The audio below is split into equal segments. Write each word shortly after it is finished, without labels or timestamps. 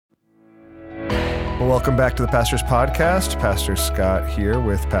Well, welcome back to the Pastor's Podcast. Pastor Scott here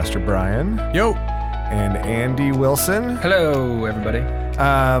with Pastor Brian. Yo. And Andy Wilson. Hello, everybody.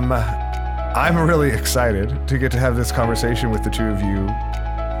 I'm really excited to get to have this conversation with the two of you.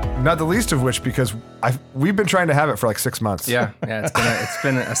 Not the least of which because we've been trying to have it for like 6 months. Yeah, it's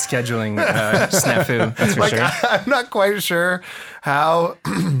been a scheduling snafu, that's for sure. I'm not quite sure how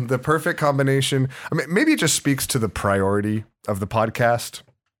the perfect combination. I mean, maybe it just speaks to the priority of the podcast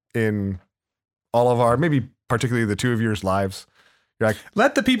in all of our, maybe particularly the two of yours lives. You're like,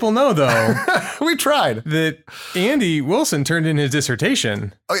 let the people know, though, we tried that Andy Wilson turned in his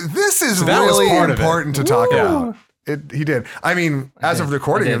dissertation. This is that was really part of it. important to talk about. He did. I mean, as of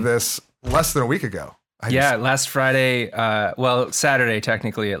recording of this, less than a week ago. Last Friday, Saturday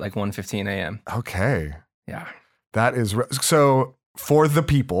technically at like 1:15 a.m. Okay. Yeah. That is, so for the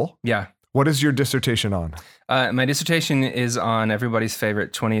people. Yeah. What is your dissertation on? My dissertation is on everybody's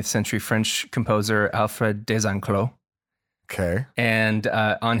favorite 20th century French composer, Alfred Desanclos. Okay. And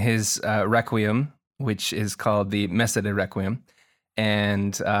on his Requiem, which is called the Messe de Requiem,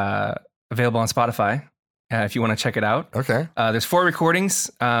 and available on Spotify. If you want to check it out. Okay. There's 4 recordings.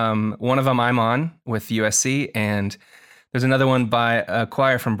 One of them I'm on with USC, and there's another one by a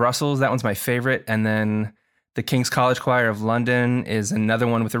choir from Brussels. That one's my favorite. And then the King's College Choir of London is another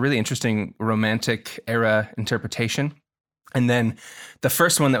one with a really interesting Romantic era interpretation. And then the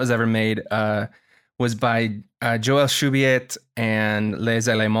first one that was ever made was by Joël Choubiet and Les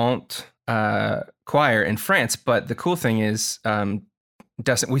Elements choir in France. But the cool thing is,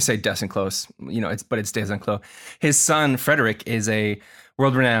 we say Desanclos, but it's Desanclos. His son, Frederick, is a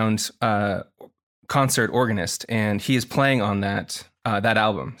world-renowned concert organist, and he is playing on that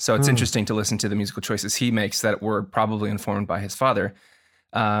album. So it's interesting to listen to the musical choices he makes that were probably informed by his father.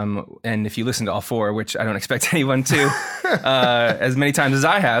 And if you listen to all 4, which I don't expect anyone to, as many times as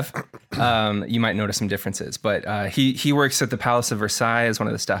I have, you might notice some differences. But he works at the Palace of Versailles as one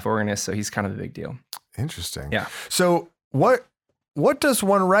of the staff organists, so he's kind of a big deal. Interesting. Yeah. So what does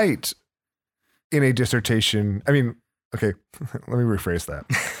one write in a dissertation? I mean, okay, let me rephrase that.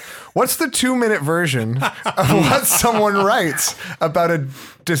 What's the 2-minute version of what someone writes about in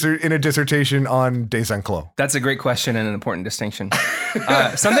a dissertation on Desanclos? That's a great question and an important distinction.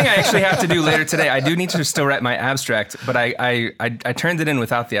 Something I actually have to do later today. I do need to still write my abstract, but I turned it in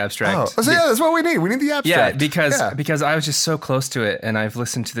without the abstract. Oh, so yeah, that's what we need. We need the abstract. Yeah, because I was just so close to it, and I've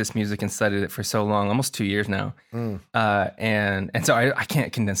listened to this music and studied it for so long, almost 2 years now. And so I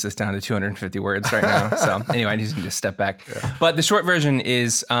can't condense this down to 250 words right now. So anyway, I need to just step back. Yeah. But the short version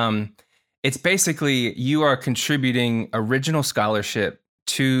is, it's basically you are contributing original scholarship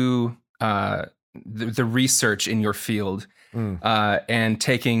to the research in your field, and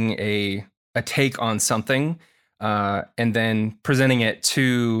taking a take on something, and then presenting it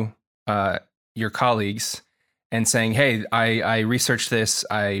to your colleagues and saying, hey, I researched this,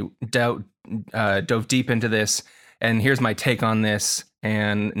 I dove deep into this, and here's my take on this,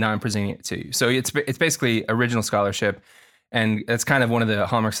 and now I'm presenting it to you. So it's basically original scholarship. And that's kind of one of the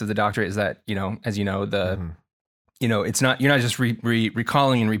hallmarks of the doctorate is that, as you know, it's not, you're not just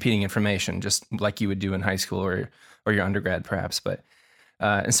recalling and repeating information, just like you would do in high school or your undergrad perhaps. But,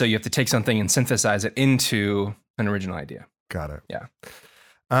 and so you have to take something and synthesize it into an original idea. Got it. Yeah.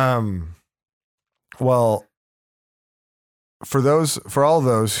 Well, for all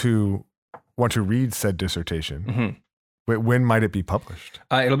those who want to read said dissertation, when might it be published?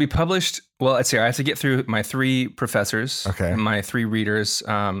 It'll be published. Well, let's see. I have to get through my 3 professors, okay, and my 3 readers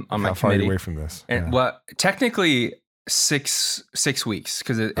on my committee. How far are you away from this? And well, technically 6 weeks,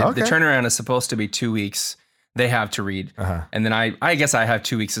 because the turnaround is supposed to be 2 weeks. They have to read, and then I guess I have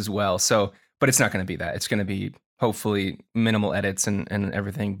 2 weeks as well. So, but it's not going to be that. It's going to be hopefully minimal edits and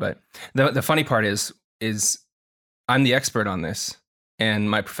everything. But the funny part is I'm the expert on this, and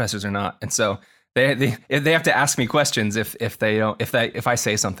my professors are not, and so. They have to ask me questions if I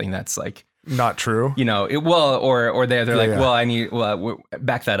say something that's like not true, or they're like, well, I need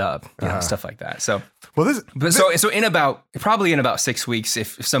back that up, stuff like that. So so in about 6 weeks,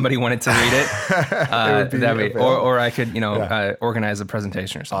 if somebody wanted to read it, or I could organize a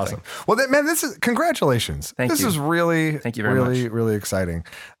presentation or something. Awesome. Well, man, this is congratulations. Thank you. This is really, thank you very much. Really exciting.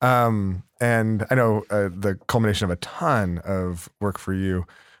 And I know the culmination of a ton of work for you.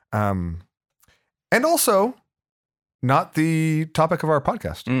 And also, not the topic of our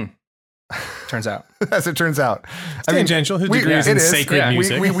podcast. Turns out. As it turns out. It's tangential. Who degrees in sacred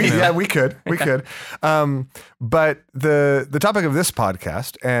music? We could. But the topic of this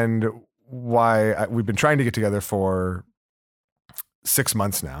podcast and why we've been trying to get together for 6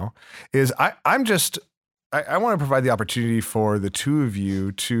 months now is I want to provide the opportunity for the two of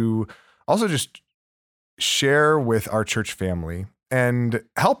you to also just share with our church family and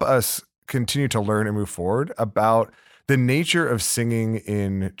help us continue to learn and move forward about the nature of singing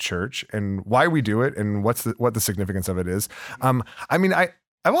in church and why we do it and what the significance of it is. I mean, I've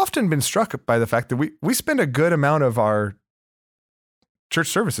often been struck by the fact that we spend a good amount of our church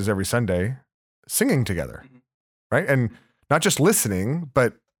services every Sunday singing together, right? And not just listening,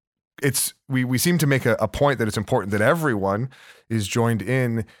 but we seem to make a point that it's important that everyone is joined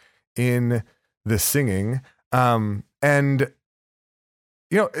in the singing. And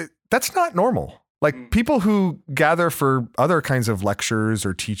that's not normal. Like people who gather for other kinds of lectures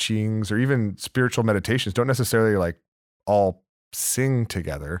or teachings or even spiritual meditations don't necessarily like all sing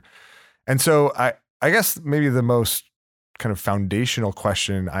together. And so I guess maybe the most kind of foundational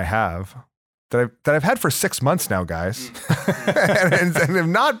question I have that I've had for 6 months now, guys, and have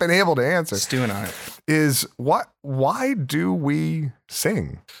not been able to answer. Stewing on it. Is why do we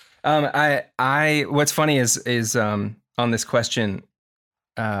sing? What's funny is on this question,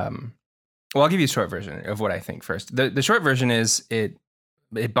 well, I'll give you a short version of what I think first. The short version is it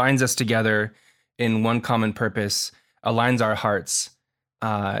binds us together in one common purpose, aligns our hearts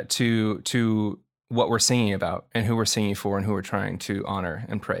to what we're singing about and who we're singing for and who we're trying to honor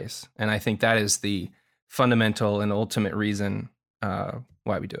and praise. And I think that is the fundamental and ultimate reason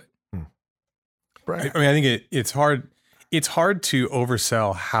why we do it. Right. I mean, I think it's hard. It's hard to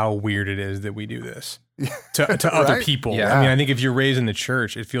oversell how weird it is that we do this to right? other people. Yeah. I mean, I think if you're raised in the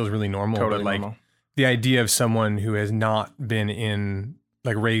church, it feels really normal. Totally but like normal. The idea of someone who has not been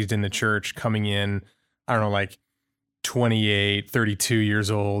raised in the church coming in, I don't know, like 28, 32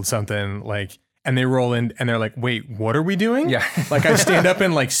 years old, something like, and they roll in and they're like, wait, what are we doing? Yeah. Like I stand up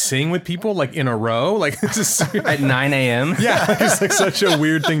and like sing with people like in a row. Like this is at 9 a.m. Yeah. Like, it's like such a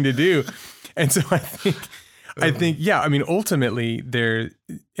weird thing to do. And so I think, yeah, I mean, ultimately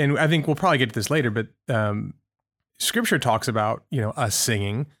and I think we'll probably get to this later, but scripture talks about, us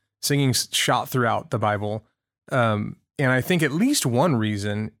singing shot throughout the Bible. And I think at least one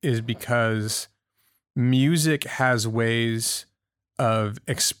reason is because music has ways of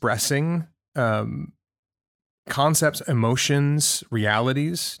expressing concepts, emotions,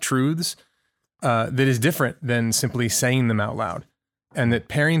 realities, truths that is different than simply saying them out loud. And that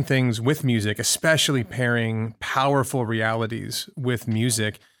pairing things with music, especially pairing powerful realities with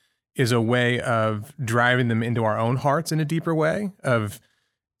music, is a way of driving them into our own hearts in a deeper way, of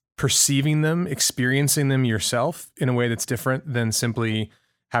perceiving them, experiencing them yourself in a way that's different than simply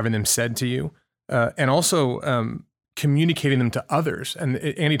having them said to you. And also communicating them to others. And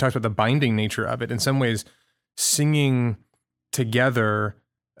Andy talks about the binding nature of it. In some ways, singing together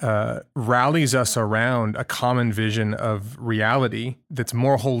rallies us around a common vision of reality that's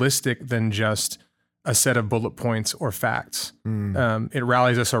more holistic than just a set of bullet points or facts. It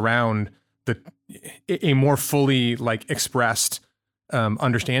rallies us around a more fully expressed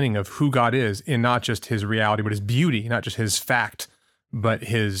understanding of who God is in not just his reality, but his beauty, not just his fact, but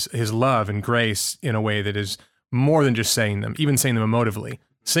his love and grace in a way that is more than just saying them, even saying them emotively.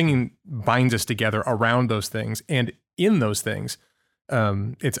 Singing binds us together around those things, and in those things,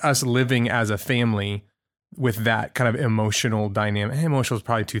 it's us living as a family with that kind of emotional dynamic. Emotional is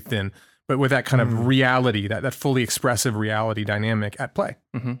probably too thin, but with that kind of reality, that fully expressive reality dynamic at play.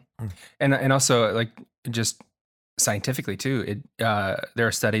 Mm-hmm. And also just scientifically too, there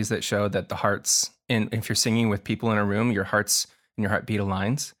are studies that show that the hearts, if you're singing with people in a room, your hearts and your heartbeat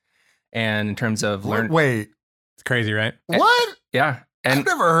aligns. And in terms of wait, it's crazy, right? What? Yeah. And I've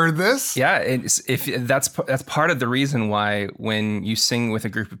never heard this. Yeah, if that's part of the reason why when you sing with a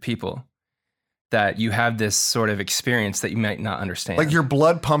group of people, that you have this sort of experience that you might not understand. Like your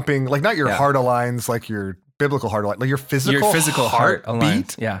blood pumping, like not your heart aligns, like your biblical heart aligns, like your physical heart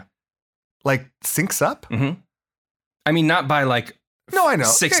beat, like syncs up. Mm-hmm. I mean, not by no, I know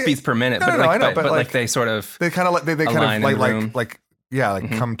 6 beats per minute, but I know, but they sort of they kind of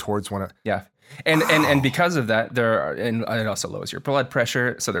come towards one. Yeah. And because of that, it also lowers your blood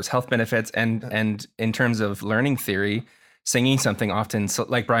pressure. So there's health benefits. And in terms of learning theory, singing something often,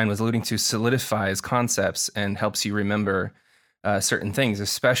 like Brian was alluding to, solidifies concepts and helps you remember certain things,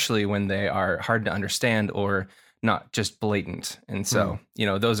 especially when they are hard to understand or not just blatant. And so,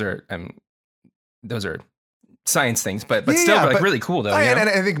 those are science things, but still really cool though. And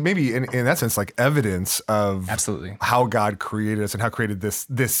I think maybe in that sense, evidence of absolutely how God created us and how created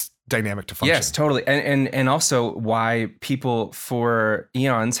this dynamic to function. Yes, totally. And also why people for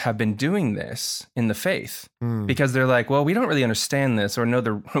eons have been doing this in the faith, because they're like, well, we don't really understand this or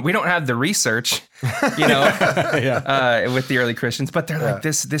we don't have the research, with the early Christians, but they're like,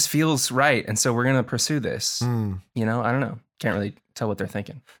 this feels right. And so we're going to pursue this, I don't know. Can't really tell what they're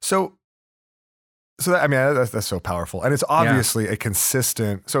thinking. So So that, I mean, that's so powerful, and it's obviously a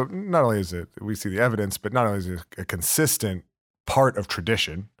consistent. So not only is it we see the evidence, but not only is it a consistent part of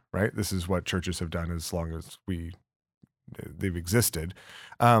tradition, right? This is what churches have done as long as they've existed.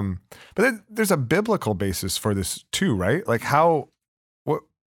 But then there's a biblical basis for this too, right? Like how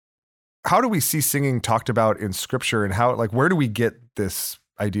do we see singing talked about in Scripture, and where do we get this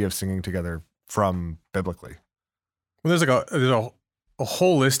idea of singing together from biblically? Well, there's a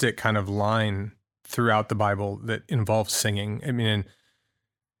holistic kind of line throughout the Bible that involves singing. I mean,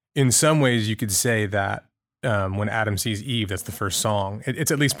 in some ways, you could say that when Adam sees Eve, that's the first song.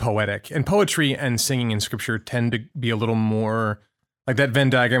 It's at least poetic. And poetry and singing in Scripture tend to be a little more, like that Venn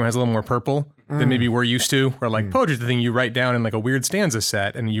diagram has a little more purple than maybe we're used to, where like poetry is the thing you write down in like a weird stanza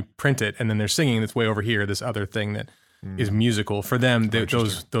set and you print it, and then there's singing that's way over here, this other thing that is musical. For them,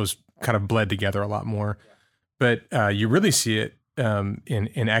 those kind of bled together a lot more. But you really see it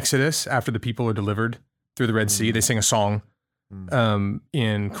in Exodus, after the people are delivered through the Red Sea, they sing a song.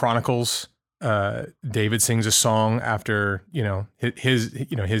 In Chronicles, David sings a song after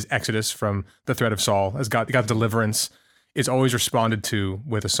his exodus from the threat of Saul, as God's deliverance is always responded to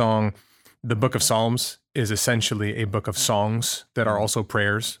with a song. The Book of Psalms is essentially a book of songs that are also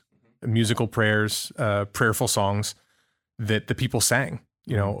prayers, musical prayers, prayerful songs that the people sang,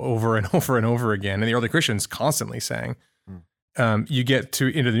 over and over and over again, and the early Christians constantly sang. You get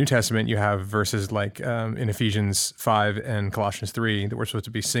into the New Testament, you have verses like in Ephesians 5 and Colossians 3 that we're supposed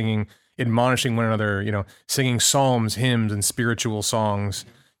to be singing, admonishing one another, singing psalms, hymns, and spiritual songs,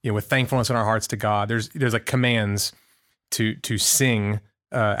 with thankfulness in our hearts to God. There's like commands to sing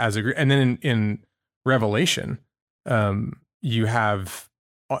as a group. And then in Revelation, you have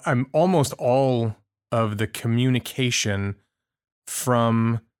almost all of the communication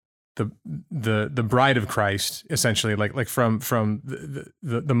from the bride of Christ, essentially, like from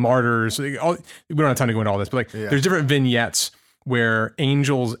the martyrs. We don't have time to go into all this, but there's different vignettes where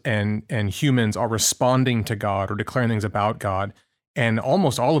angels and humans are responding to God or declaring things about God, and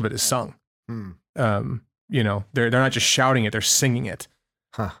almost all of it is sung. They're not just shouting it; they're singing it.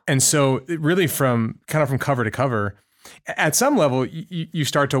 And so, it really, from cover to cover, at some level, you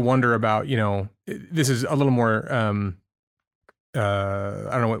start to wonder about, this is a little more.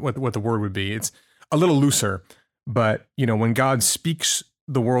 I don't know what the word would be. It's a little looser, but when God speaks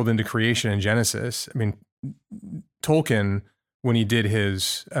the world into creation in Genesis, I mean, Tolkien, when he did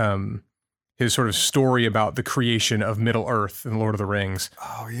his sort of story about the creation of Middle Earth in Lord of the Rings.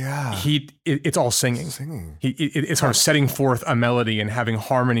 Oh yeah, it's all singing. It's sort of setting forth a melody and having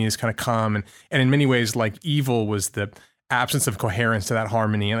harmonies kind of come, and in many ways, like evil was the absence of coherence to that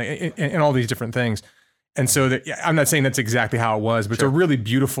harmony, and all these different things. And so I'm not saying that's exactly how it was, but It's a really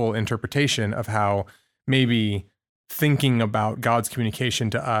beautiful interpretation of how maybe thinking about God's communication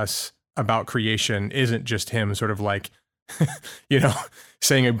to us about creation isn't just him sort of like,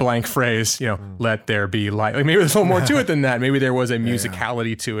 saying a blank phrase, let there be light. Like maybe there's a little more to it than that. Maybe there was a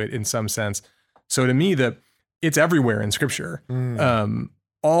musicality to it in some sense. So to me, it's everywhere in Scripture.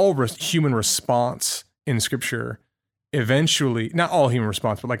 All human response in Scripture eventually, not all human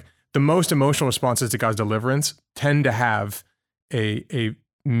response, but like the most emotional responses to God's deliverance tend to have a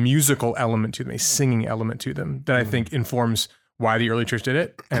musical element to them, a singing element to them that I think informs why the early church did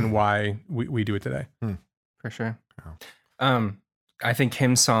it and why we do it today. For sure. I think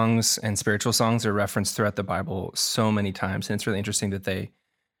hymn songs and spiritual songs are referenced throughout the Bible so many times, and it's really interesting that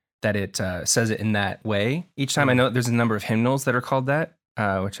it says it in that way each time. I know there's a number of hymnals that are called that,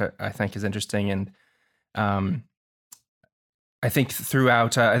 which I think is interesting, and I think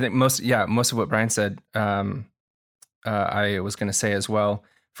throughout, most of what Brian said, I was going to say as well.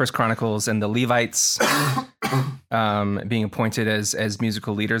 First Chronicles and the Levites being appointed as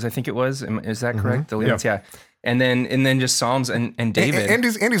musical leaders, I think it was. Is that correct? The Levites, yeah. And then just Psalms and David.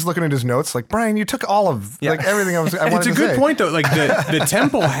 Andy's looking at his notes like, Brian, you took all of everything I wanted to say. It's a good point though. Like the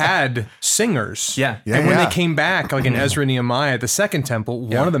temple had singers. And when they came back, like in Ezra and Nehemiah, the second temple,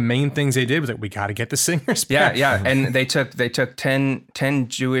 one of the main things they did was like, we got to get the singers back. Yeah. And they took 10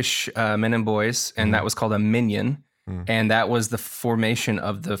 Jewish men and boys, and that was called a minyan. And that was the formation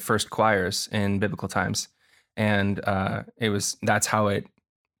of the first choirs in biblical times. And that's how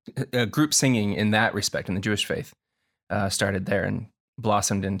group singing in that respect in the Jewish faith started there and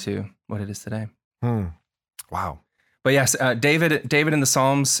blossomed into what it is today. Wow. But yes, David in the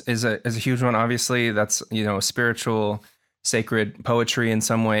Psalms is a huge one. Obviously, that's spiritual, sacred poetry in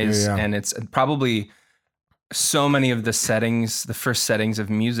some ways, and it's probably so many of the first settings of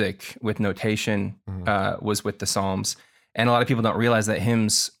music with notation was with the Psalms. And a lot of people don't realize that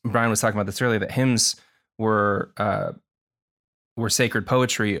hymns. Brian was talking about this earlier. That hymns were sacred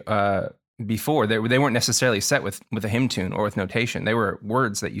poetry before. They weren't necessarily set with a hymn tune or with notation. They were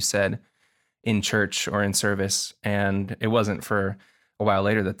words that you said in church or in service, and it wasn't for a while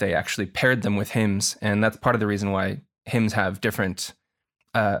later that they actually paired them with hymns, and that's part of the reason why hymns have different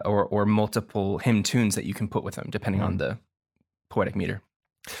or multiple hymn tunes that you can put with them depending on the poetic meter.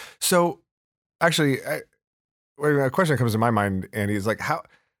 So, actually, a question that comes to my mind, Andy, is like how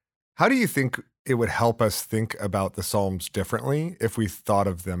do you think it would help us think about the Psalms differently if we thought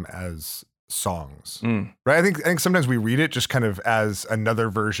of them as songs? Right? I think sometimes we read it just kind of as another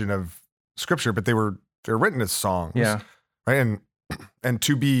version of Scripture, but they're written as songs. Yeah. Right. And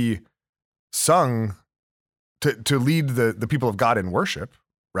to be sung to lead the people of God in worship,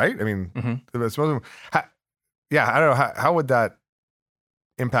 right? I mean, I don't know. How would that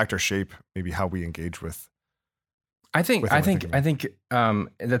impact or shape maybe how we engage with? I think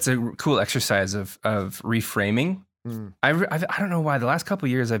that's a cool exercise of reframing. I don't know why the last couple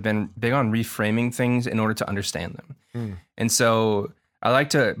of years I've been big on reframing things in order to understand them. And so I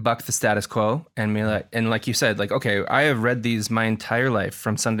like to buck the status quo and be like, and like you said, like, okay, I have read these my entire life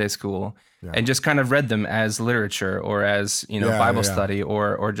from Sunday school and just kind of read them as literature or as, Bible study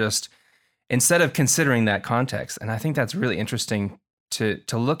or just instead of considering that context. And I think that's really interesting to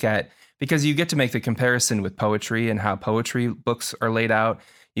look at, because you get to make the comparison with poetry and how poetry books are laid out.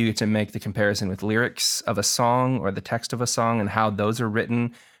 You get to make the comparison with lyrics of a song or the text of a song and how those are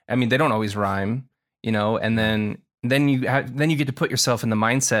written. I mean, they don't always rhyme, and then you get to put yourself in the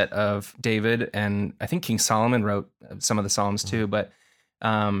mindset of David, and I think King Solomon wrote some of the Psalms too, but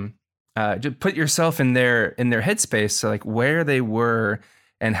just put yourself in their headspace, so like where they were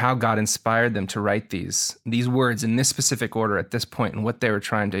and how God inspired them to write these words in this specific order at this point and what they were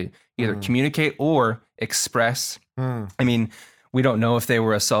trying to either communicate or express. I mean, we don't know if they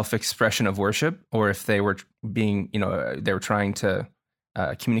were a self-expression of worship or if they were being, they were trying to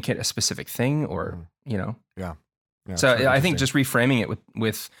communicate a specific thing or, Yeah, so I think just reframing it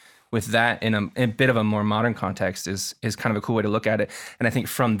with that in a bit of a more modern context is kind of a cool way to look at it. And I think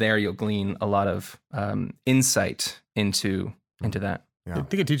from there you'll glean a lot of insight into that. Yeah. I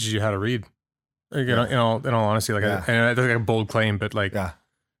think it teaches you how to read. Like, in all honesty, like and that's like a bold claim, but like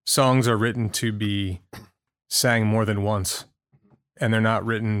songs are written to be sang more than once, and they're not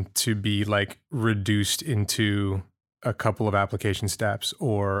written to be like reduced into a couple of application steps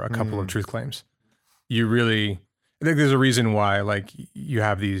or a couple of truth claims. I think there's a reason why, like, you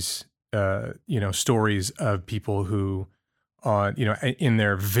have these, stories of people who, in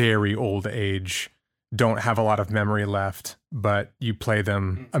their very old age, don't have a lot of memory left, but you play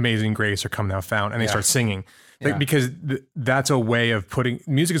them Amazing Grace or Come Thou Fount, and they start singing. Like, because that's a way of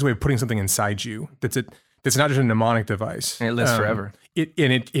music is a way of putting something inside you. That's not just a mnemonic device. And it lives forever.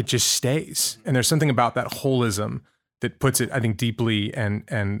 It just stays. And there's something about that holism that puts it, I think, deeply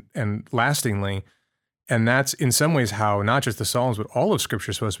and lastingly. And that's in some ways how not just the Psalms, but all of Scripture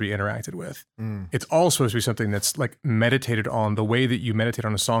is supposed to be interacted with. It's all supposed to be something that's like meditated on. The way that you meditate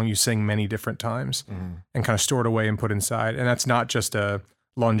on a song, you sing many different times and kind of store it away and put inside. And that's not just a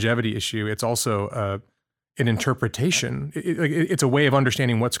longevity issue. It's also an interpretation. It's a way of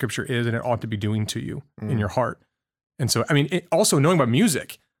understanding what Scripture is and it ought to be doing to you in your heart. And so, I mean, also knowing about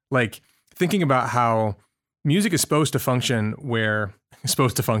music, like thinking about how music is supposed to function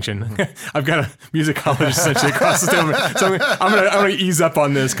I've got a musicologist essentially across the table, so I'm gonna ease up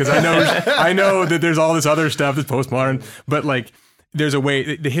on this because I know that there's all this other stuff that's postmodern, but like there's a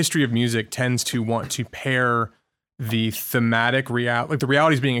way. The history of music tends to want to pair the thematic like the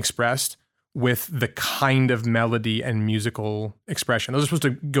realities being expressed with the kind of melody and musical expression. Those are supposed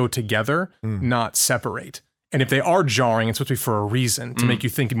to go together, not separate. And if they are jarring, it's supposed to be for a reason to make you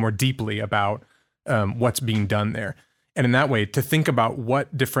think more deeply about what's being done there. And in that way, to think about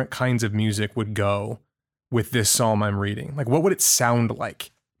what different kinds of music would go with this psalm I'm reading. Like, what would it sound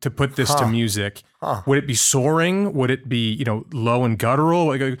like to put this to music? Would it be soaring? Would it be, low and guttural?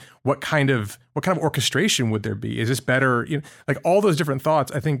 Like, what kind of orchestration would there be? Is this better? Like all those different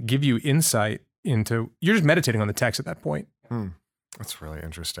thoughts, I think, give you insight into. You're just meditating on the text at that point. That's really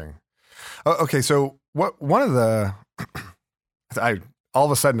interesting. Okay, so one of the all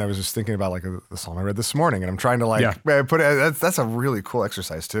of a sudden I was just thinking about like the psalm I read this morning, and I'm trying to put it. That's a really cool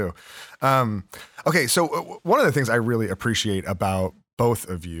exercise too. Okay, so one of the things I really appreciate about both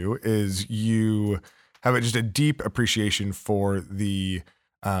of you is you have just a deep appreciation for the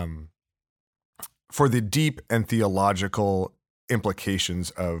deep and theological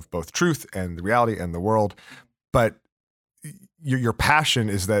implications of both truth and the reality and the world, but your passion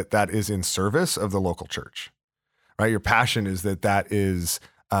is that is in service of the local church. Right, your passion is that is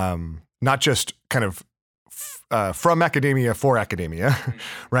not just kind of from academia for academia,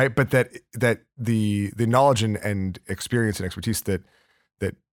 right? But that the knowledge and experience and expertise that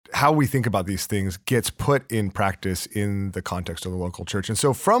how we think about these things gets put in practice in the context of the local church. And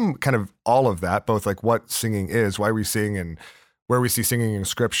so from kind of all of that, both like what singing is, why we sing, and where we see singing in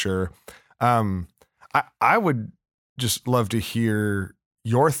Scripture, I would just love to hear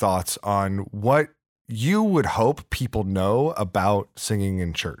your thoughts on what you would hope people know about singing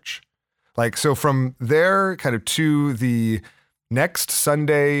in church. Like, so from there kind of to the next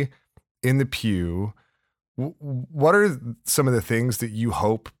Sunday in the pew, what are some of the things that you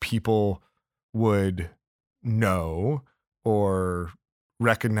hope people would know or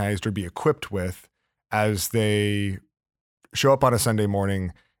recognized or be equipped with as they show up on a Sunday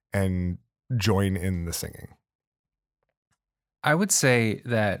morning and join in the singing? I would say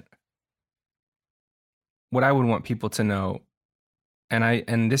that what I would want people to know,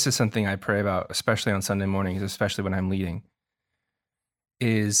 and this is something I pray about, especially on Sunday mornings, especially when I'm leading,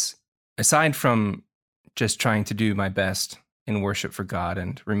 is aside from just trying to do my best in worship for God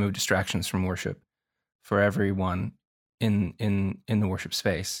and remove distractions from worship for everyone in the worship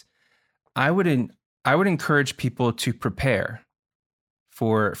space, I would encourage people to prepare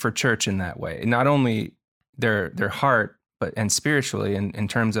for church in that way. Not only their heart, and spiritually in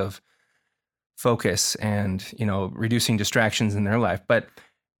terms of focus and, reducing distractions in their life. But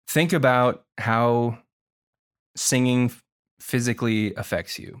think about how singing physically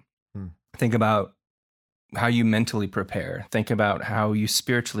affects you. Think about how you mentally prepare. Think about how you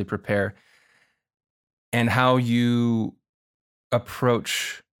spiritually prepare and how you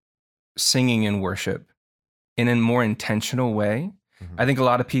approach singing and worship in a more intentional way. I think a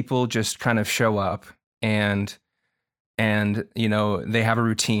lot of people just kind of show up and they have a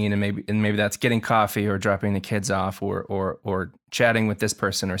routine, and maybe that's getting coffee or dropping the kids off or chatting with this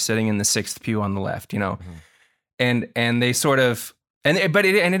person or sitting in the sixth pew on the left, and they sort of, but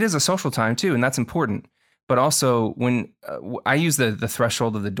it is a social time too, and that's important. But also when I use the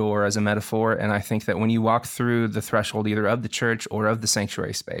threshold of the door as a metaphor, and I think that when you walk through the threshold either of the church or of the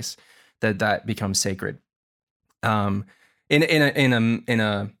sanctuary space, that becomes sacred. In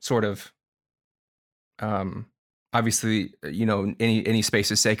a sort of obviously, any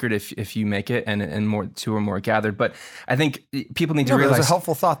space is sacred if you make it, and more two or more gathered. But I think people need to realize there's a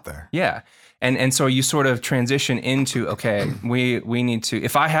helpful thought there. Yeah. And so you sort of transition into, okay, we need to,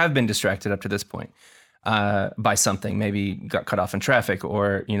 if I have been distracted up to this point by something, maybe got cut off in traffic,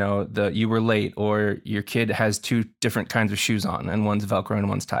 or, you were late, or your kid has two different kinds of shoes on and one's Velcro and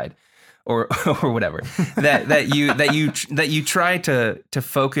one's tied, or whatever, that you try to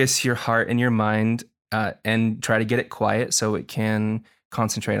focus your heart and your mind and try to get it quiet so it can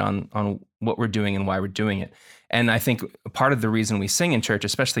concentrate on what we're doing and why we're doing it. And I think part of the reason we sing in church,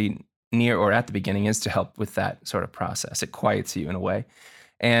 especially near or at the beginning, is to help with that sort of process. It quiets you in a way.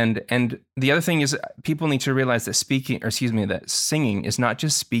 And the other thing is people need to realize that that singing is not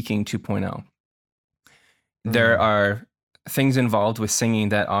just speaking 2.0. There are things involved with singing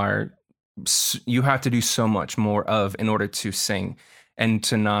that you have to do so much more of in order to sing and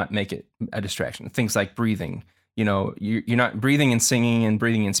to not make it a distraction. Things like breathing, you're not breathing and singing, and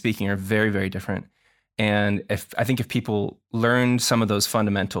breathing and speaking are very, very different. And I think if people learned some of those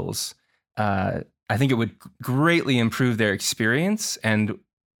fundamentals, I think it would greatly improve their experience. And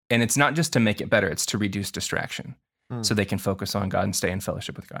it's not just to make it better, it's to reduce distraction so they can focus on God and stay in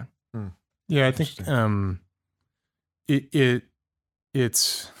fellowship with God. Yeah, I think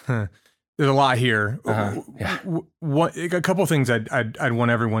it's there's a lot here. Yeah. A couple of things I'd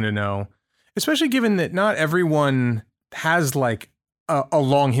want everyone to know, especially given that not everyone has like a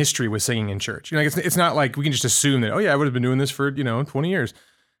long history with singing in church. It's not like we can just assume that, oh yeah, I would have been doing this for 20 years.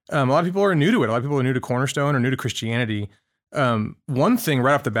 A lot of people are new to it. A lot of people are new to Cornerstone or new to Christianity. One thing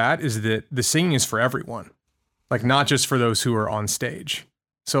right off the bat is that the singing is for everyone, like not just for those who are on stage.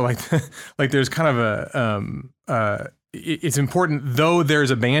 So like there's kind of it's important, though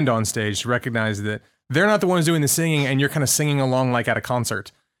there's a band on stage, to recognize that they're not the ones doing the singing, and you're kind of singing along like at a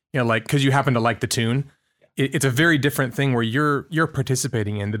concert, like because you happen to like the tune. It's a very different thing where you're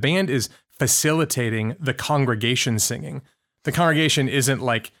participating in. The band is facilitating the congregation singing. The congregation isn't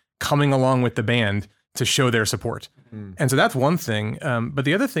like coming along with the band to show their support. And so that's one thing. But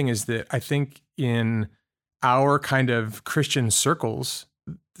the other thing is that I think in our kind of Christian circles,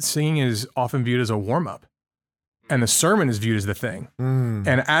 singing is often viewed as a warm-up, and the sermon is viewed as the thing.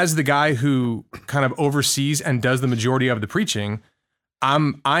 And as the guy who kind of oversees and does the majority of the preaching,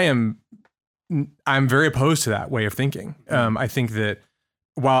 I'm very opposed to that way of thinking. I think that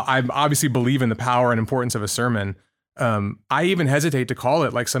while I obviously believe in the power and importance of a sermon, I even hesitate to call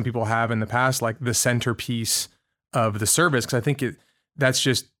it, like some people have in the past, like the centerpiece of the service, because I think that's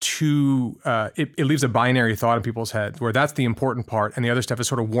just too, it leaves a binary thought in people's heads where that's the important part and the other stuff is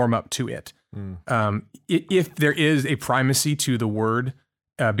sort of warm up to it. If there is a primacy to the word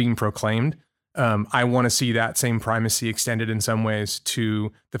being proclaimed, I want to see that same primacy extended in some ways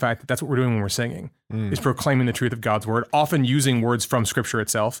to the fact that that's what we're doing when we're singing, is proclaiming the truth of God's word, often using words from scripture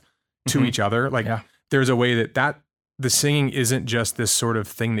itself to each other. Like there's a way that the singing isn't just this sort of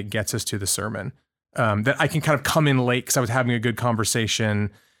thing that gets us to the sermon. That I can kind of come in late because I was having a good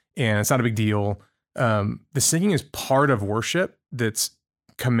conversation and it's not a big deal. The singing is part of worship that's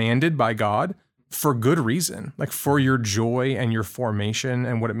commanded by God for good reason, like for your joy and your formation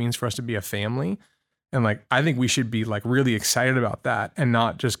and what it means for us to be a family. And like, I think we should be like really excited about that and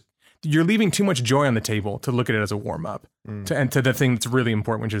not just, you're leaving too much joy on the table to look at it as a warm up to the thing that's really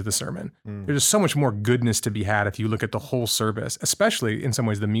important, which is the sermon. There's just so much more goodness to be had if you look at the whole service, especially in some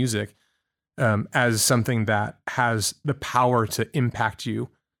ways the music, as something that has the power to impact you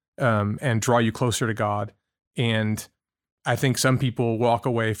and draw you closer to God. And I think some people walk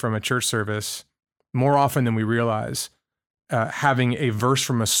away from a church service more often than we realize, having a verse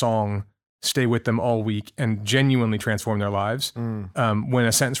from a song stay with them all week and genuinely transform their lives, when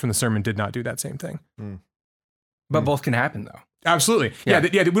a sentence from the sermon did not do that same thing. But both can happen, though. Absolutely. Yeah. We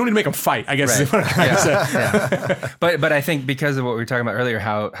don't need to make them fight, I guess. Right. Is what I'm trying to say. But I think because of what we were talking about earlier,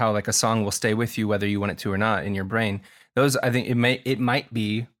 how like a song will stay with you whether you want it to or not in your brain. Those, I think it might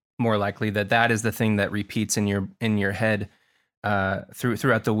be more likely that is the thing that repeats in your head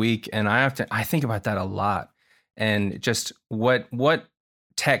throughout the week. And I think about that a lot. And just what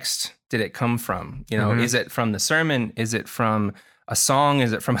text did it come from? You know, is it from the sermon? Is it from a song?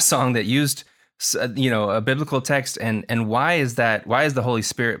 Is it from a song that used a biblical text, and why is that? Why is the Holy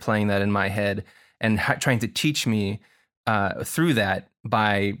Spirit playing that in my head and trying to teach me through that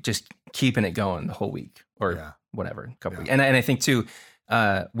by just keeping it going the whole week or whatever, couple weeks. And I think too,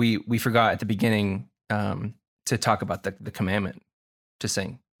 we forgot at the beginning to talk about the commandment to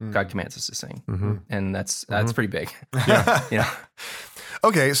sing. God commands us to sing, and that's pretty big.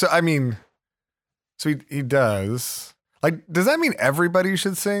 Okay, so I mean, he does. Like, does that mean everybody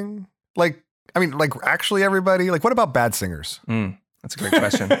should sing? Like, I mean, like actually everybody? Like, what about bad singers? That's a great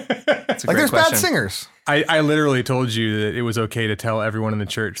question. There's bad singers. I literally told you that it was okay to tell everyone in the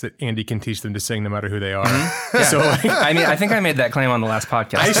church that Andy can teach them to sing no matter who they are. Yeah. So like, I mean, I think I made that claim on the last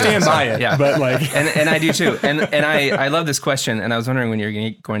podcast. I stand by it. Yeah, but like, and I do too. And I love this question, and I was wondering when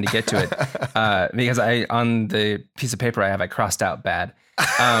you're going to get to it, because on the piece of paper I crossed out bad.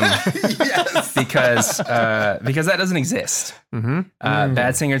 Yes. Because that doesn't exist.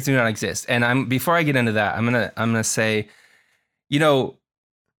 Bad singers do not exist. And before I get into that, I'm gonna say,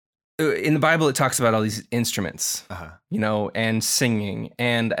 in the Bible it talks about all these instruments, and singing,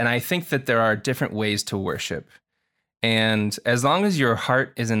 and I think that there are different ways to worship. And as long as your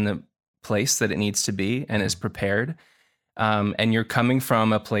heart is in the place that it needs to be and is prepared, and you're coming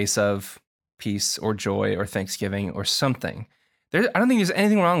from a place of peace or joy or thanksgiving or something, I don't think there's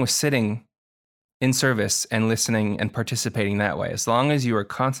anything wrong with sitting in service and listening and participating that way, as long as you are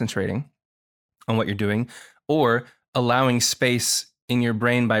concentrating on what you're doing or allowing space in your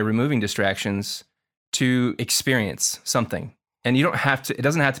brain by removing distractions to experience something. And you don't have to, it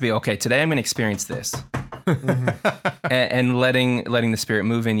doesn't have to be, okay, today I'm going to experience this. and letting the Spirit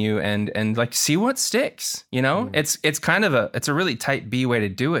move in you and like see what sticks, It's kind of it's a really tight B way to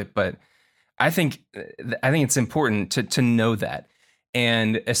do it, but I think it's important to know that,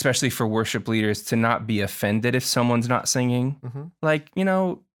 and especially for worship leaders to not be offended if someone's not singing. Like,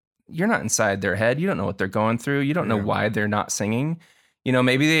 you're not inside their head. You don't know what they're going through. You don't know why they're not singing.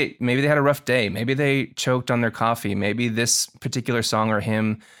 Maybe they had a rough day. Maybe they choked on their coffee. Maybe this particular song or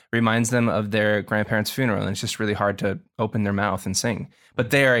hymn reminds them of their grandparents' funeral, and it's just really hard to open their mouth and sing. But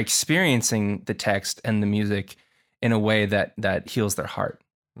they are experiencing the text and the music in a way that heals their heart.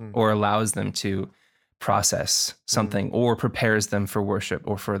 Or allows them to process something, or prepares them for worship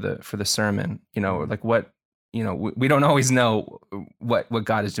or for the sermon. Like what, we don't always know what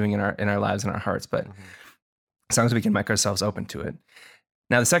God is doing in our lives and our hearts, but as long as we can make ourselves open to it.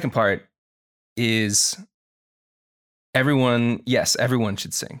 Now, the second part is everyone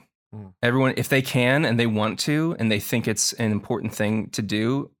should sing. Everyone, if they can and they want to, and they think it's an important thing to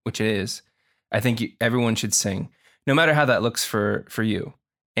do, which it is, I think everyone should sing, no matter how that looks for you.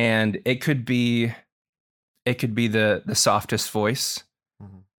 And it could be the softest voice,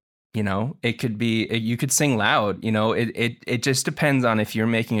 it could be, you could sing loud, it just depends on if you're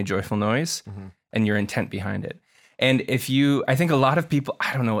making a joyful noise and your intent behind it. And I think a lot of people,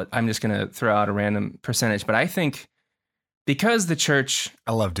 I don't know what, I'm just going to throw out a random percentage, but I think because the church,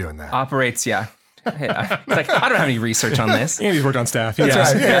 I love doing that, operates, Hey, it's like, I don't have any research on this. Andy's worked on staff. That's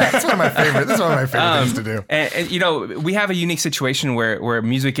right. Yeah, that's one of my favorite. This is one of my favorite things to do. And we have a unique situation where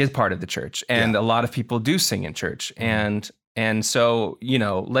music is part of the church, and a lot of people do sing in church, and so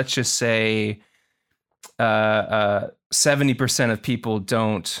let's just say 70% of people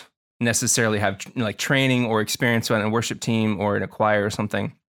don't necessarily have like training or experience on a worship team or in a choir or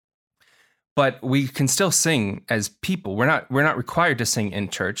something. But we can still sing as people. We're not required to sing in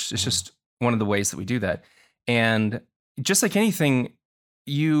church. It's just one of the ways that we do that. And just like anything,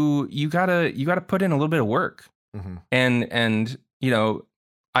 you gotta put in a little bit of work. Mm-hmm. And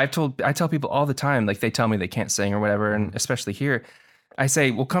I tell people all the time, like they tell me they can't sing or whatever, and especially here, I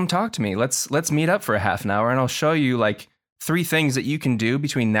say, well, come talk to me. Let's meet up for a half an hour, and I'll show you like 3 things that you can do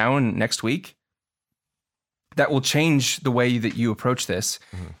between now and next week that will change the way that you approach this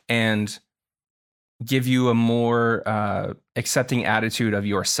and give you a more accepting attitude of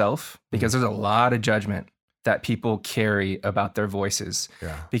yourself, because there's a lot of judgment that people carry about their voices.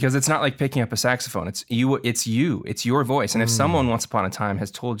 Yeah. Because it's not like picking up a saxophone. It's your voice. And if someone once upon a time has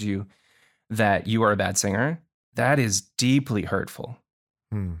told you that you are a bad singer, that is deeply hurtful.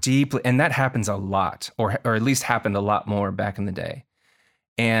 Deeply, and that happens a lot, or at least happened a lot more back in the day.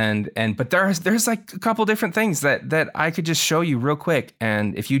 But there's like a couple different things that I could just show you real quick,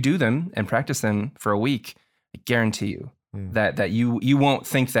 and if you do them and practice them for a week, I guarantee you that you won't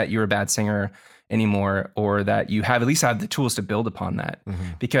think that you're a bad singer anymore, or that you at least have the tools to build upon that.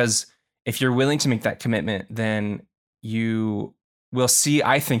 Because if you're willing to make that commitment, then you will see.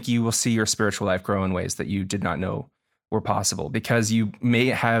 I think you will see your spiritual life grow in ways that you did not know were possible, because you may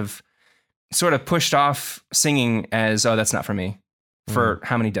have sort of pushed off singing as, oh, that's not for me, for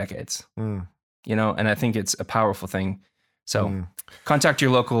how many decades, and I think it's a powerful thing. So contact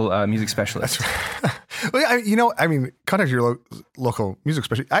your local music specialist. Well, contact your local music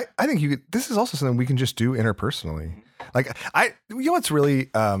specialist. I think this is also something we can just do interpersonally. Like what's really,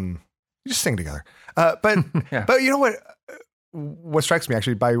 you just sing together. But you know what strikes me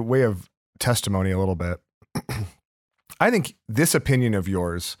actually by way of testimony a little bit, I think this opinion of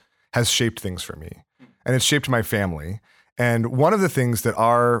yours has shaped things for me, and it's shaped my family. And one of the things that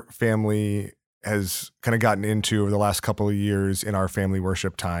our family has kind of gotten into over the last couple of years in our family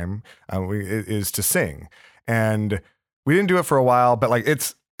worship time is to sing. And we didn't do it for a while, but like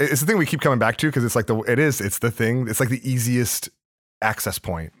it's the thing we keep coming back to, because it's like it's the thing. It's like the easiest access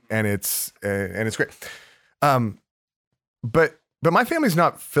point, and it's great. But my family's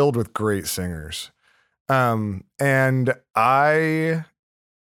not filled with great singers. And I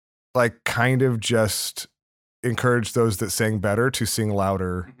like kind of just encourage those that sang better to sing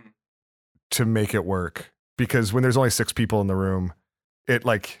louder to make it work. Because when there's only 6 people in the room, it's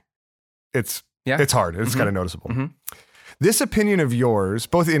hard. It's kind of noticeable. This opinion of yours,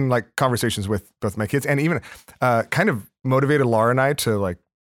 both in like conversations with both my kids and even kind of motivated Laura and I to like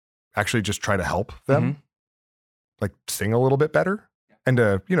actually just try to help them like sing a little bit better. And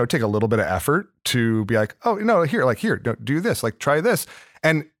to, take a little bit of effort to be like, oh, no, here, do this, like try this.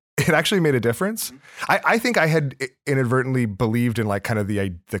 And it actually made a difference. I think I had inadvertently believed in like kind of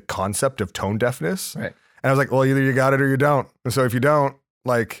the concept of tone deafness. Right. And I was like, well, either you got it or you don't. And so if you don't,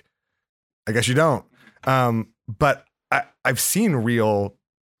 like, I guess you don't. But I've seen real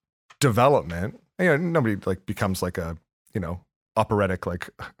development. Nobody like becomes like a, operatic, like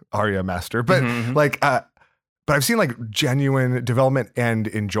aria master, but but I've seen like genuine development and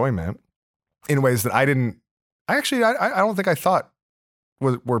enjoyment in ways that I don't think I thought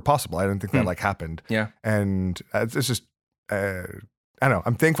were possible. I didn't think that like happened. Yeah. And it's just, I don't know.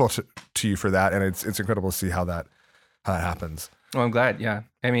 I'm thankful to you for that. And it's incredible to see how that happens. Well, I'm glad. Yeah.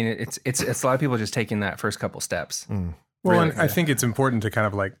 I mean, it's a lot of people just taking that first couple steps. Well, really, and I think it's important to kind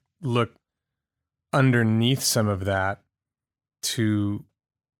of like look underneath some of that to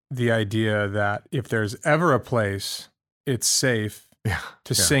the idea that if there's ever a place it's safe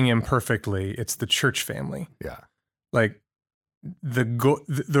to sing imperfectly, it's the church family. Yeah. Like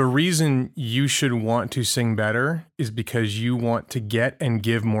the reason you should want to sing better is because you want to get and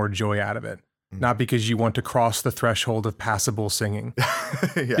give more joy out of it. Not because you want to cross the threshold of passable singing.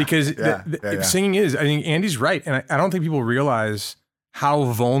 Because singing is, I think Andy's right. And I don't think people realize how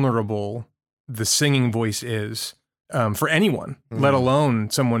vulnerable the singing voice is. For anyone, let alone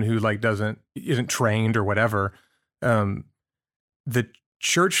someone who like isn't trained or whatever. The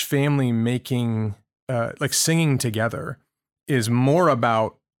church family making like singing together is more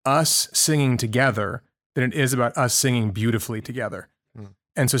about us singing together than it is about us singing beautifully together.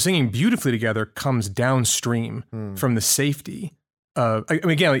 And so singing beautifully together comes downstream from the safety I mean,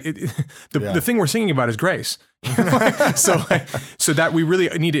 again, the thing we're singing about is grace. so that we really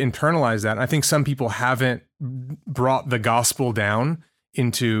need to internalize that. And I think some people haven't brought the gospel down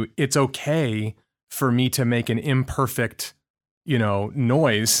into it's okay for me to make an imperfect,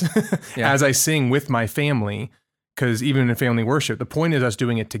 noise as I sing with my family. Because even in family worship, the point is us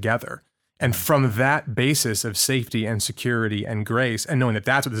doing it together. And from that basis of safety and security and grace, and knowing that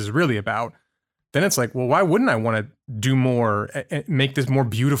that's what this is really about, then it's like, well, why wouldn't I want to do more and make this more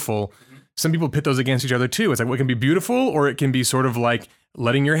beautiful? Some people pit those against each other too. It's like, well, it can be beautiful, or it can be sort of like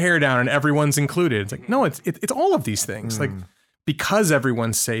letting your hair down and everyone's included. It's like, no, it's all of these things. Like, because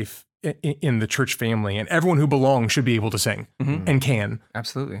everyone's safe in the church family and everyone who belongs should be able to sing and can.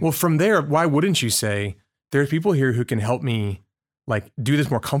 Absolutely. Well, from there, why wouldn't you say, there's people here who can help me like do this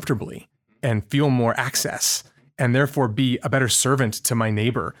more comfortably and feel more access, and therefore be a better servant to my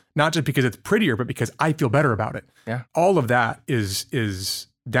neighbor, not just because it's prettier, but because I feel better about it. Yeah. All of that is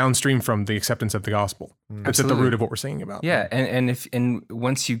downstream from the acceptance of the gospel. It's at the root of what we're singing about. Yeah. And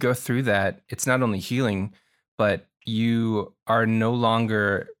once you go through that, it's not only healing, but you are no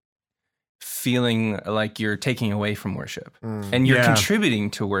longer feeling like you're taking away from worship, and you're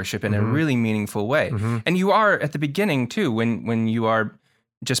contributing to worship in a really meaningful way. And you are at the beginning too, when you are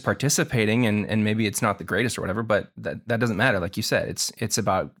just participating, and maybe it's not the greatest or whatever, but that doesn't matter. Like you said, it's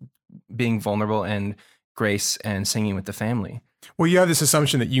about being vulnerable and grace and singing with the family. Well, you have this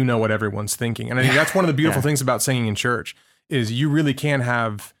assumption that you know what everyone's thinking. And I think that's one of the beautiful things about singing in church is you really can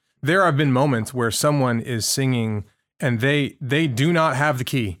have, there have been moments where someone is singing and they do not have the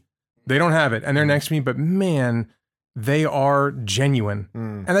key. They don't have it. And they're next to me, but man, they are genuine.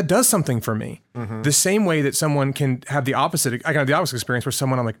 And that does something for me. The same way that someone can have the opposite. I got the opposite experience where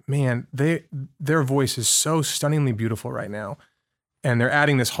someone, I'm like, man, their voice is so stunningly beautiful right now. And they're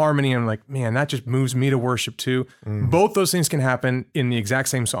adding this harmony. And I'm like, man, that just moves me to worship too. Both those things can happen in the exact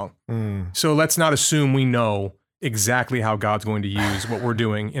same song. So let's not assume we know exactly how God's going to use what we're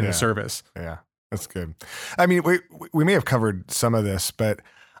doing in the service. Yeah, that's good. I mean, we may have covered some of this, but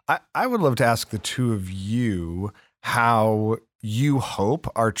I would love to ask the two of you how you hope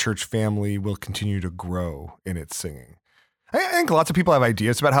our church family will continue to grow in its singing. I think lots of people have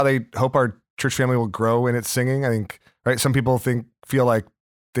ideas about how they hope our church family will grow in its singing. I think, right? Some people feel like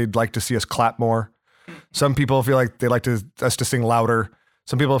they'd like to see us clap more. Some people feel like they like us to sing louder.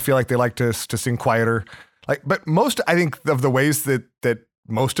 Some people feel like they like us to sing quieter. But most, I think, of the ways that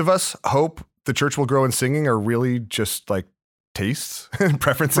most of us hope the church will grow in singing are really just like tastes and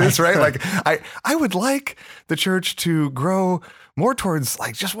preferences, right? Like I would like the church to grow more towards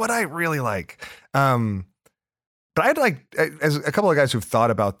like just what I really like. But I'd like, as a couple of guys who've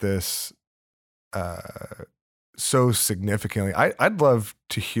thought about this so significantly, I'd love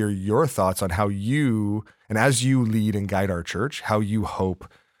to hear your thoughts on how you, and as you lead and guide our church, how you hope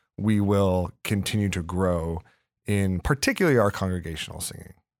we will continue to grow in particularly our congregational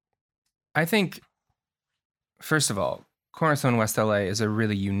singing. I think, first of all, Cornerstone West LA is a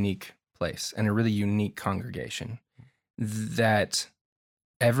really unique place and a really unique congregation that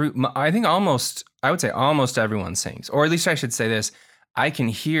I would say almost everyone sings, or at least I should say this, I can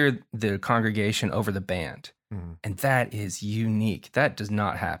hear the congregation over the band, and that is unique. That does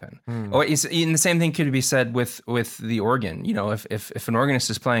not happen. Or and the same thing could be said with the organ. You know, if an organist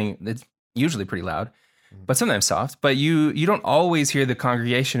is playing, it's usually pretty loud, but sometimes soft. But you don't always hear the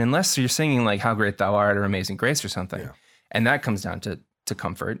congregation unless you're singing like "How Great Thou Art" or "Amazing Grace" or something. Yeah. And that comes down to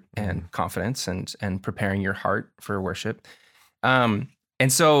comfort and confidence and preparing your heart for worship. And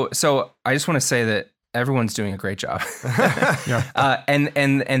so I just want to say that everyone's doing a great job.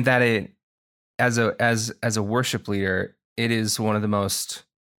 And that it, as a worship leader, it is one of the most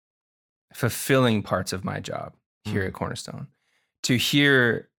fulfilling parts of my job here at Cornerstone, to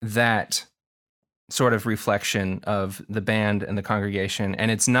hear that sort of reflection of the band and the congregation.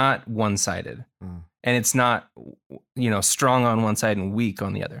 And it's not one-sided. And it's not, strong on one side and weak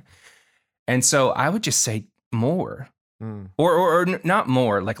on the other. And so I would just say more, or not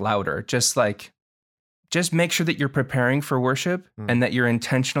more, like louder, just make sure that you're preparing for worship and that you're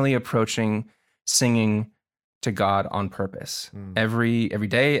intentionally approaching singing to God on purpose every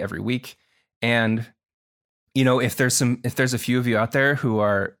day, every week. And, if there's a few of you out there who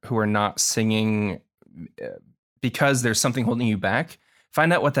are not singing because there's something holding you back,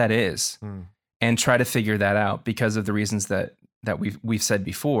 find out what that is. And try to figure that out because of the reasons that we've said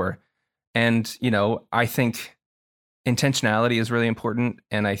before. And, I think intentionality is really important.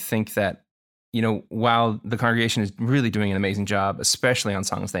 And I think that, while the congregation is really doing an amazing job, especially on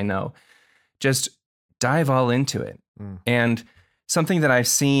songs they know, just dive all into it. And something that I've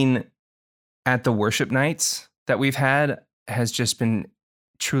seen at the worship nights that we've had has just been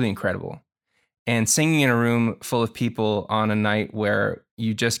truly incredible. And singing in a room full of people on a night where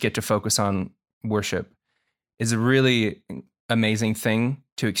you just get to focus on worship is a really amazing thing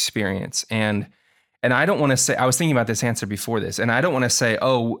to experience. And I don't want to say, I was thinking about this answer before this, and I don't want to say,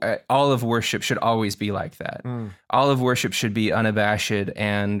 oh, all of worship should always be like that. All of worship should be unabashed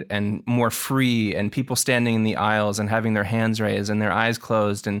and more free, and people standing in the aisles and having their hands raised and their eyes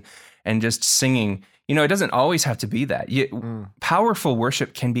closed and just singing. You know, it doesn't always have to be that. Powerful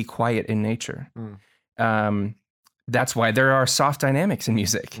worship can be quiet in nature. That's why there are soft dynamics in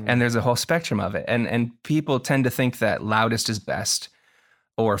music, and there's a whole spectrum of it. And people tend to think that loudest is best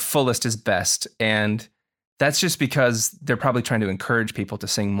or fullest is best. And that's just because they're probably trying to encourage people to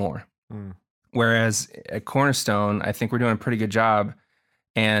sing more. Whereas at Cornerstone, I think we're doing a pretty good job.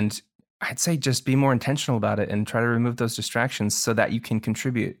 And I'd say just be more intentional about it and try to remove those distractions so that you can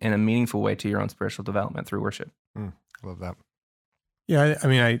contribute in a meaningful way to your own spiritual development through worship. Love that. Yeah, I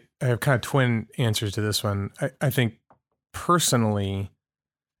mean, I have kind of twin answers to this one. I think personally,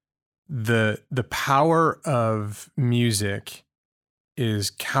 the power of music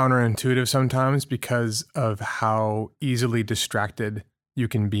is counterintuitive sometimes because of how easily distracted you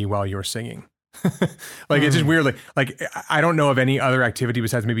can be while you're singing. Like it's just weird. Like I don't know of any other activity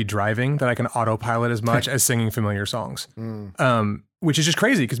besides maybe driving that I can autopilot as much as singing familiar songs. Which is just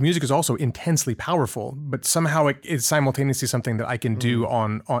crazy because music is also intensely powerful, but somehow it is simultaneously something that I can do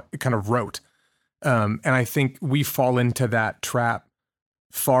on kind of rote. And I think we fall into that trap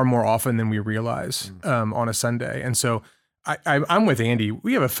far more often than we realize on a Sunday. And so I'm with Andy.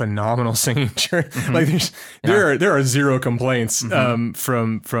 We have a phenomenal singing church. Like there are zero complaints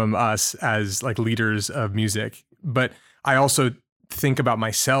from us as like leaders of music. But I also think about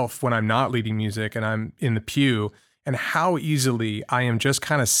myself when I'm not leading music and I'm in the pew, and how easily I am just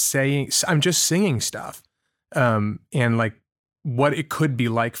kind of I'm just singing stuff, and like what it could be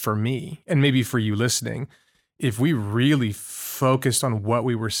like for me, and maybe for you listening, if we really focused on what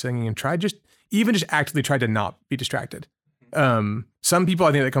we were singing and even just actively tried to not be distracted. Some people,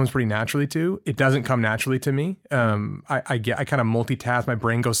 I think that comes pretty naturally too. It doesn't come naturally to me. I kind of multitask. My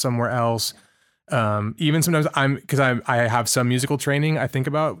brain goes somewhere else. Even sometimes I have some musical training. I think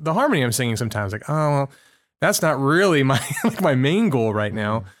about the harmony I'm singing sometimes, like, oh, well, that's not really my main goal right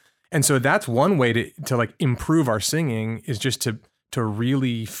now. And so that's one way to like improve our singing, is just to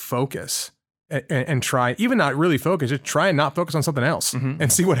really focus and try, even not really focus, just try and not focus on something else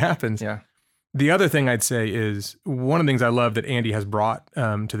and see what happens. Yeah. The other thing I'd say is one of the things I love that Andy has brought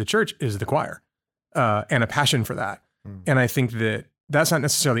to the church is the choir and a passion for that. And I think that that's not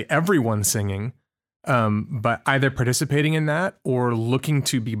necessarily everyone singing, but either participating in that or looking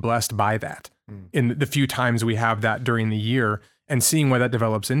to be blessed by that in the few times we have that during the year, and seeing what that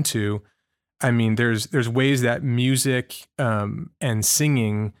develops into. I mean, there's ways that music and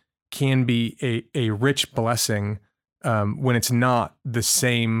singing can be a rich blessing when it's not the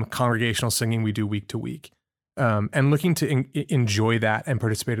same congregational singing we do week to week. And looking to enjoy that and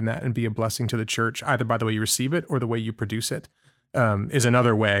participate in that and be a blessing to the church, either by the way you receive it or the way you produce it, is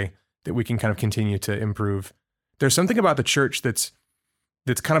another way that we can kind of continue to improve. There's something about the church that's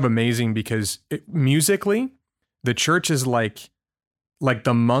kind of amazing, because musically, the church is like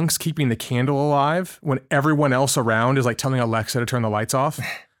the monks keeping the candle alive when everyone else around is like telling Alexa to turn the lights off.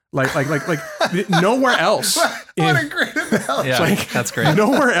 Like nowhere else. What a great analogy. Yeah, that's great.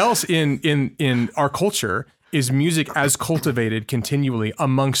 Nowhere else in our culture is music as cultivated continually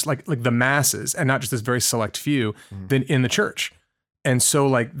amongst like the masses, and not just this very select few, than in the church. And so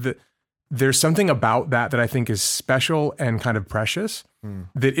like there's something about that I think is special and kind of precious,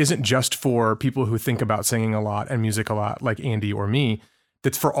 that isn't just for people who think about singing a lot and music a lot, like Andy or me.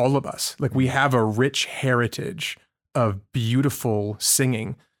 That's for all of us. Like we have a rich heritage of beautiful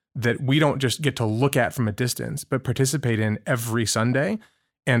singing that we don't just get to look at from a distance, but participate in every Sunday,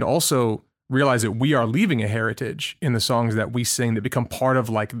 and also realize that we are leaving a heritage in the songs that we sing that become part of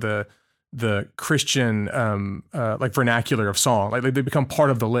like the Christian like vernacular of song. Like they become part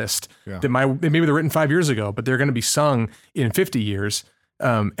of the list. Yeah. Maybe they're written 5 years ago, but they're going to be sung in 50 years.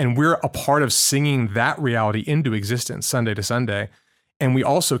 And we're a part of singing that reality into existence Sunday to Sunday. And we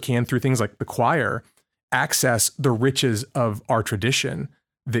also can, through things like the choir, access the riches of our tradition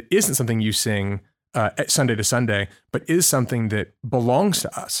that isn't something you sing at Sunday to Sunday, but is something that belongs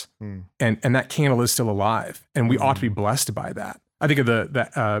to us. And that candle is still alive, and we ought to be blessed by that. I think of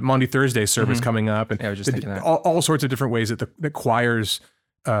the Maundy Thursday service coming up, and I was just thinking that. All sorts of different ways that the choirs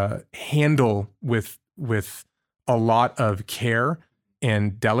handle with a lot of care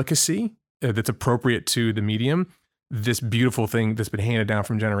and delicacy that's appropriate to the medium, this beautiful thing that's been handed down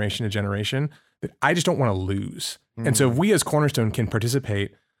from generation to generation that I just don't want to lose. And so if we as Cornerstone can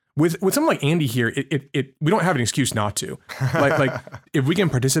participate with someone like Andy here, we don't have an excuse not to. Like if we can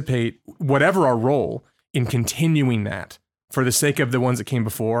participate, whatever our role in continuing that for the sake of the ones that came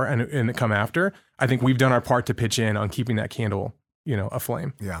before and that come after, I think we've done our part to pitch in on keeping that candle,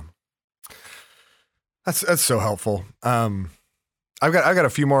 aflame. Yeah. That's so helpful. I've got a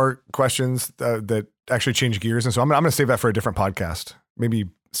few more questions that actually change gears, and so I'm going to save that for a different podcast, maybe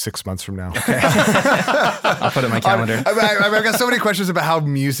 6 months from now. Okay. I'll put it in my calendar. I've got so many questions about how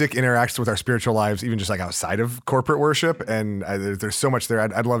music interacts with our spiritual lives, even just like outside of corporate worship, and there's so much there.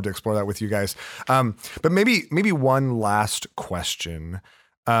 I'd love to explore that with you guys. But maybe one last question.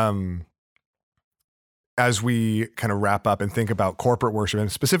 As we kind of wrap up and think about corporate worship,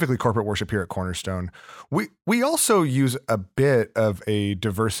 and specifically corporate worship here at Cornerstone, we also use a bit of a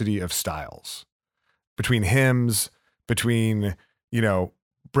diversity of styles between hymns, between,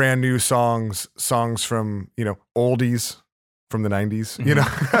 brand new songs from, oldies from the 90s,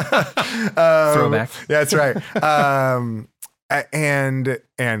 Throwback. Yeah, that's right.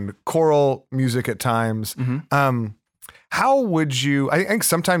 And choral music at times. How would you, I think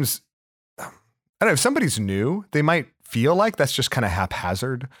sometimes, I don't know, if somebody's new, they might feel like that's just kind of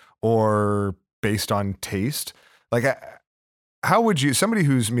haphazard or based on taste. Like, how would you, somebody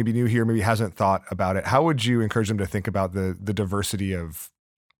who's maybe new here, maybe hasn't thought about it, how would you encourage them to think about the diversity of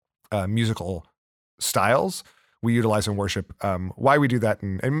musical styles we utilize in worship? Why we do that,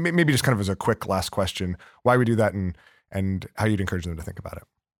 and maybe just kind of as a quick last question, why we do that, and how you'd encourage them to think about it?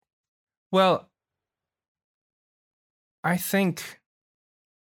 Well, I think...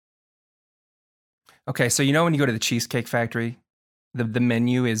 Okay, so when you go to the Cheesecake Factory, the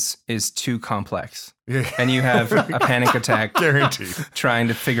menu is too complex, and you have a panic attack, guaranteed, trying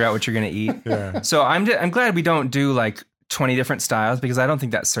to figure out what you're going to eat. Yeah. So I'm glad we don't do like 20 different styles, because I don't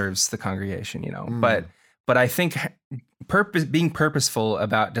think that serves the congregation, But I think being purposeful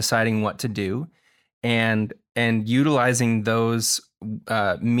about deciding what to do, and utilizing those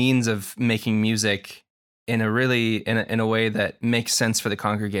means of making music in a way that makes sense for the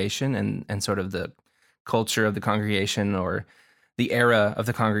congregation and sort of the culture of the congregation or the era of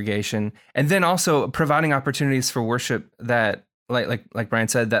the congregation, and then also providing opportunities for worship that, like Brian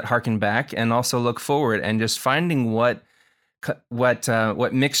said, that harken back and also look forward, and just finding what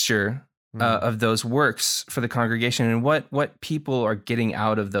mixture of those works for the congregation, and what people are getting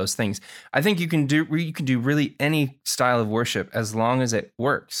out of those things. I think you can do really any style of worship as long as it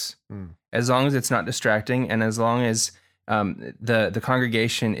works, as long as it's not distracting, and as long as the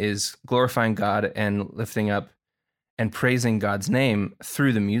congregation is glorifying God and lifting up and praising God's name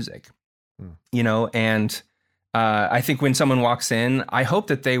through the music, and I think when someone walks in, I hope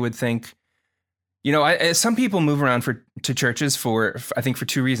that they would think, some people move around to churches for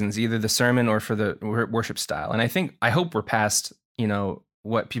 2 reasons, either the sermon or for the worship style. And I hope we're past,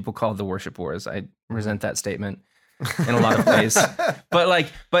 what people call the worship wars. I resent that statement in a lot of ways.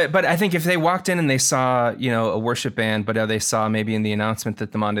 But I think if they walked in and they saw, a worship band, but they saw maybe in the announcement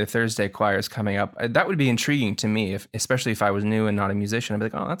that the Maundy Thursday choir is coming up, that would be intriguing to me, especially if I was new and not a musician. I'd be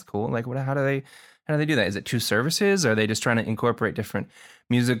like, oh, that's cool. Like, how do they do that? Is it 2 services? Are they just trying to incorporate different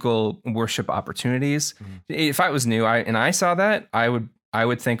musical worship opportunities? If I was new and I saw that, I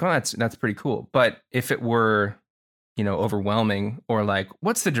would think, oh, that's pretty cool. But if it were, overwhelming, or like,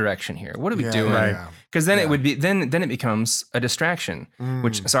 what's the direction here? What are we doing? Because then it would be, then it becomes a distraction,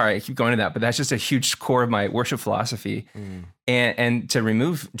 which, sorry, I keep going to that, but that's just a huge core of my worship philosophy, and to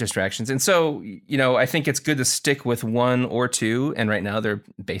remove distractions. And so, I think it's good to stick with 1 or 2. And right now they're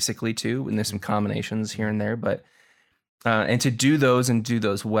basically 2, and there's some combinations here and there, but, and to do those and do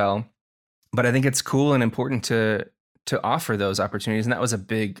those well. But I think it's cool and important to offer those opportunities. And that was a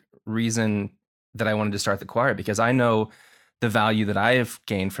big reason that I wanted to start the choir, because I know the value that I have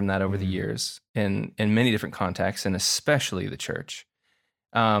gained from that over the years in many different contexts, and especially the church.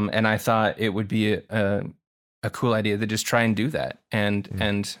 And I thought it would be a cool idea to just try and do that.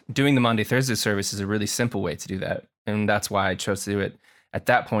 And doing the Maundy Thursday service is a really simple way to do that. And that's why I chose to do it at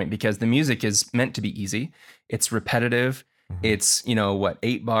that point, because the music is meant to be easy. It's repetitive. It's,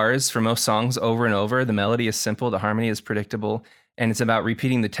 8 bars for most songs over and over. The melody is simple. The harmony is predictable. And it's about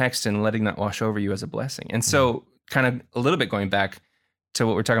repeating the text and letting that wash over you as a blessing. And so, kind of a little bit going back to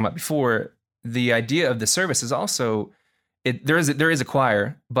what we were talking about before, the idea of the service is also, there is a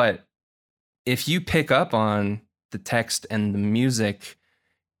choir, but if you pick up on the text and the music,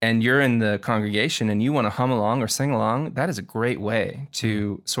 and you're in the congregation and you want to hum along or sing along, that is a great way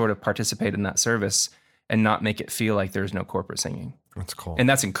to sort of participate in that service and not make it feel like there's no corporate singing. That's cool. And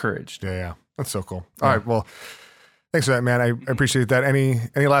that's encouraged. Yeah. That's so cool. All right. Well, Thanks for that, man. I appreciate that. Any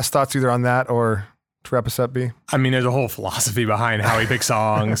last thoughts either on that or to wrap us up, B? I mean, there's a whole philosophy behind how we pick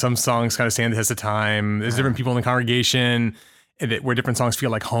songs. Some songs kind of stand the test of time. There's different people in the congregation where different songs feel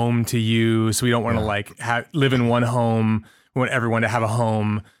like home to you. So we don't want to like live in one home. We want everyone to have a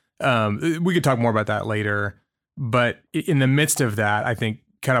home. We could talk more about that later. But in the midst of that, I think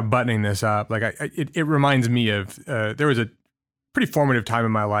kind of buttoning this up, like it reminds me of, there was a pretty formative time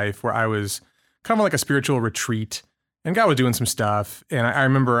in my life where I was kind of like a spiritual retreat. And God was doing some stuff, and I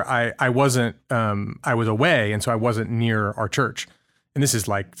remember I wasn't I was away, and so I wasn't near our church, and this is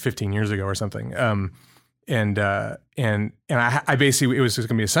like 15 years ago or something. And I basically, it was just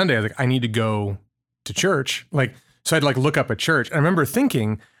gonna be a Sunday. I was like, I need to go to church, like so I'd like look up a church. And I remember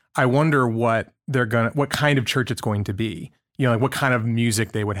thinking, I wonder what kind of church it's going to be, you know, like what kind of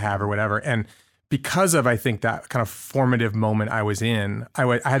music they would have or whatever. And because of I think that kind of formative moment I was in,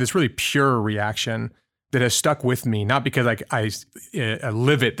 I had this really pure reaction that has stuck with me, not because I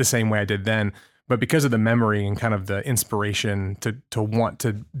live it the same way I did then, but because of the memory and kind of the inspiration to want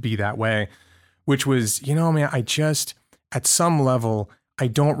to be that way, which was, you know, man, I just, at some level, I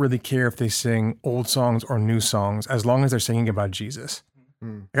don't really care if they sing old songs or new songs, as long as they're singing about Jesus.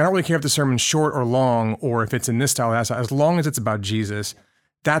 Like, I don't really care if the sermon's short or long, or if it's in this style or that style, as long as it's about Jesus.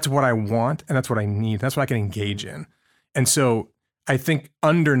 That's what I want, and that's what I need. That's what I can engage in. And so I think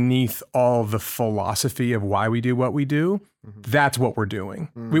underneath all the philosophy of why we do what we do, that's what we're doing.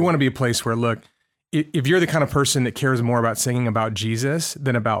 We want to be a place where, look, if you're the kind of person that cares more about singing about Jesus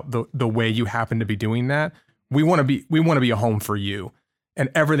than about the way you happen to be doing that, we want to be a home for you. And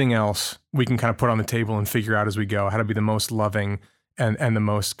everything else we can kind of put on the table and figure out as we go how to be the most loving and the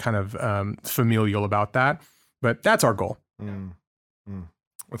most kind of familial about that. But that's our goal.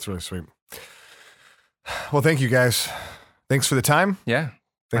 That's really sweet. Well, thank you guys. Thanks for the time. Yeah.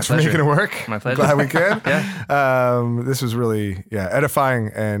 Thanks for making it work. My pleasure. Glad we could. Yeah. This was really,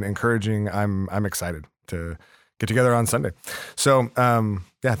 edifying and encouraging. I'm excited to get together on Sunday. So,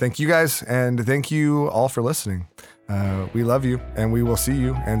 thank you guys. And thank you all for listening. We love you, and we will see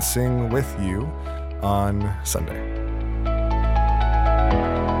you and sing with you on Sunday.